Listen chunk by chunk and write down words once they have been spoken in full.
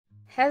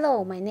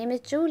Hello, my name is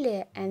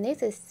Julia and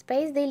this is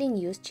Space Daily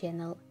News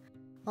channel.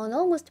 On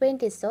August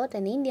 23rd,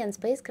 an Indian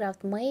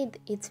spacecraft made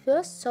its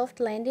first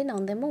soft landing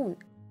on the moon.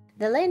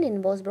 The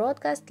landing was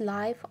broadcast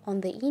live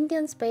on the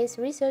Indian Space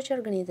Research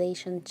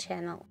Organization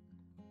channel.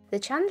 The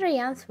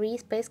Chandrayaan-3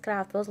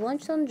 spacecraft was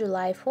launched on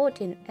July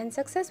 14 and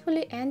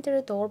successfully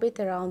entered orbit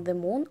around the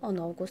moon on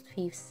August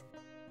 5th.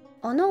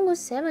 On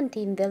August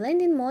 17, the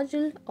landing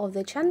module of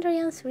the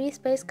Chandrayaan-3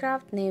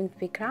 spacecraft named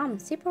Vikram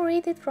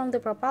separated from the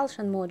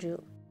propulsion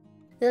module.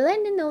 The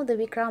landing of the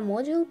Vikram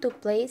module took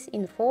place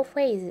in 4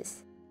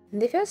 phases.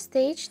 The first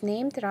stage,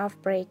 named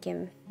rough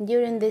braking.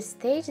 During this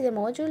stage, the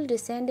module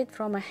descended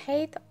from a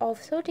height of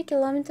 30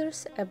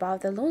 km above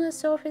the lunar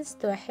surface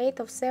to a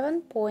height of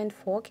 7.4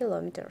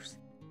 km.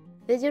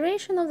 The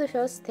duration of the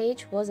first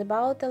stage was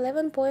about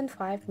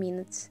 11.5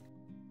 minutes.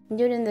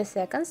 During the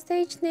second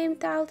stage,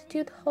 named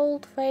altitude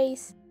hold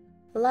phase,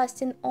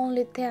 lasting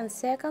only 10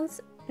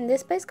 seconds, the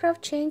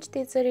spacecraft changed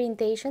its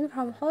orientation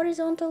from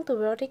horizontal to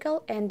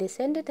vertical and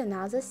descended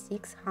another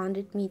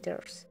 600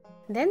 meters.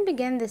 Then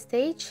began the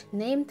stage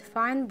named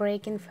fine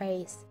braking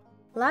phase,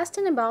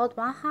 lasting about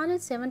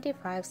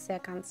 175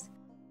 seconds,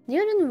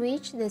 during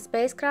which the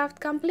spacecraft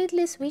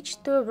completely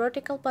switched to a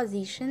vertical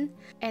position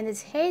and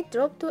its height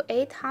dropped to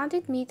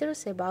 800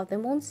 meters above the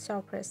moon's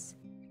surface.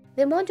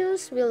 The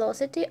module's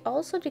velocity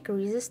also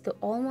decreases to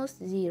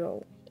almost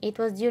zero. It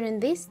was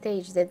during this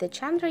stage that the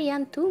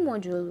Chandrayaan-2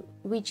 module,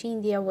 which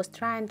India was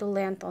trying to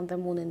land on the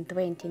moon in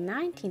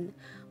 2019,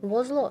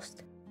 was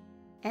lost.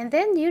 And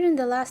then during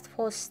the last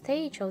fourth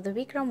stage of the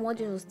Vikram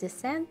module's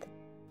descent,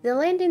 the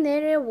landing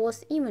area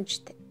was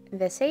imaged,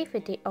 the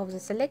safety of the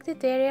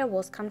selected area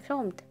was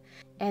confirmed,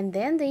 and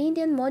then the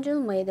Indian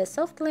module made a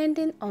soft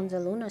landing on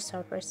the lunar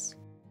surface.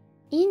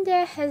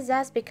 India has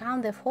thus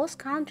become the fourth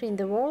country in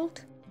the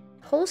world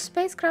whose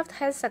spacecraft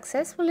has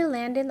successfully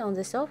landed on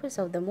the surface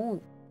of the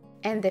moon,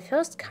 and the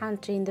first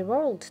country in the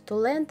world to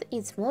land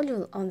its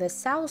module on the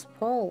south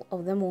pole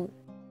of the moon.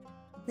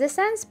 The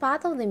science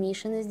part of the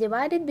mission is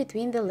divided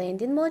between the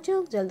landing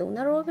module, the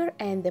lunar rover,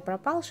 and the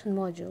propulsion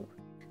module.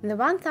 The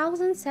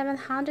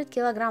 1,700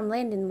 kg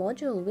landing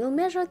module will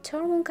measure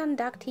thermal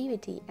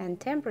conductivity and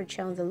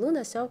temperature on the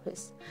lunar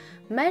surface,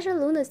 measure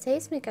lunar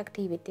seismic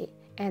activity,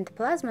 and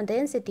plasma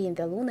density in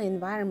the lunar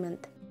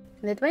environment.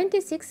 The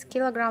 26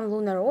 kg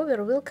lunar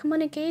rover will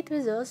communicate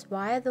with Earth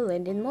via the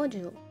landing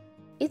module.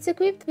 It's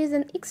equipped with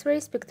an X-ray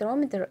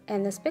spectrometer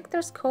and a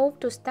spectroscope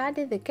to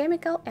study the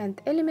chemical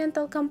and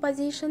elemental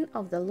composition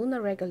of the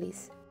lunar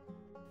regolith.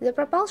 The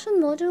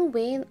propulsion module,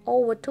 weighing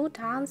over 2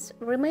 tons,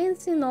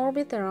 remains in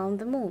orbit around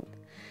the moon.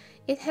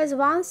 It has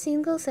one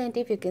single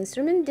scientific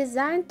instrument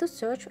designed to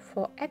search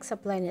for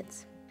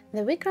exoplanets.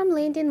 The Vikram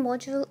landing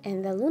module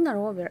and the lunar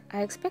rover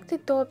are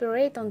expected to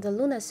operate on the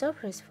lunar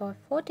surface for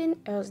 14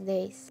 Earth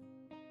days.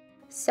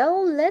 So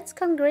let's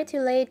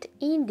congratulate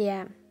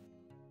India!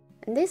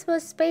 This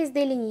was Space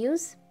Daily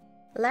News.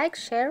 Like,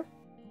 share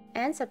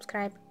and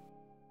subscribe.